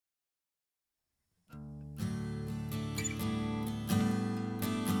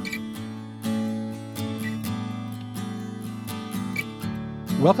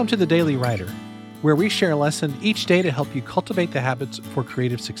Welcome to the Daily Writer, where we share a lesson each day to help you cultivate the habits for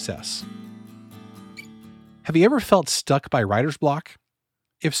creative success. Have you ever felt stuck by writer's block?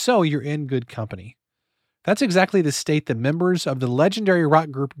 If so, you're in good company. That's exactly the state the members of the legendary rock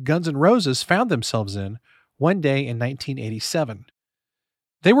group Guns N' Roses found themselves in one day in 1987.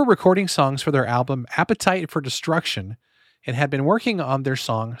 They were recording songs for their album Appetite for Destruction and had been working on their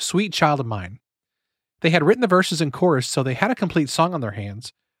song Sweet Child of Mine. They had written the verses and chorus, so they had a complete song on their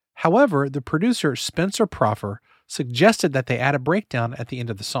hands. However, the producer Spencer Proffer suggested that they add a breakdown at the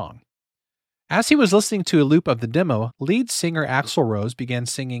end of the song. As he was listening to a loop of the demo, lead singer Axl Rose began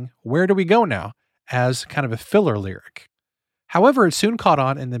singing "Where Do We Go Now?" as kind of a filler lyric. However, it soon caught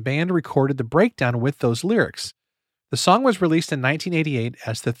on and the band recorded the breakdown with those lyrics. The song was released in 1988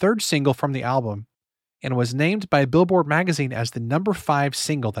 as the third single from the album and was named by Billboard magazine as the number 5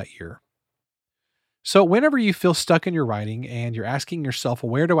 single that year. So whenever you feel stuck in your writing and you're asking yourself,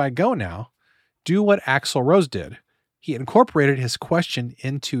 where do I go now? Do what Axl Rose did. He incorporated his question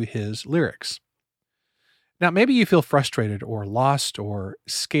into his lyrics. Now, maybe you feel frustrated or lost or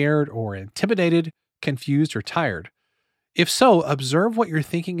scared or intimidated, confused or tired. If so, observe what you're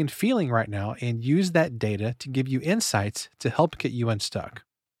thinking and feeling right now and use that data to give you insights to help get you unstuck.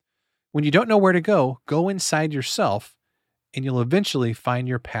 When you don't know where to go inside yourself and you'll eventually find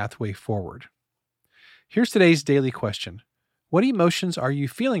your pathway forward. Here's today's daily question. What emotions are you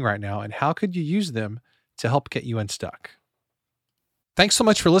feeling right now and how could you use them to help get you unstuck? Thanks so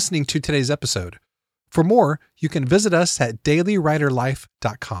much for listening to today's episode. For more, you can visit us at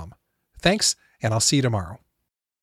dailywriterlife.com. Thanks, and I'll see you tomorrow.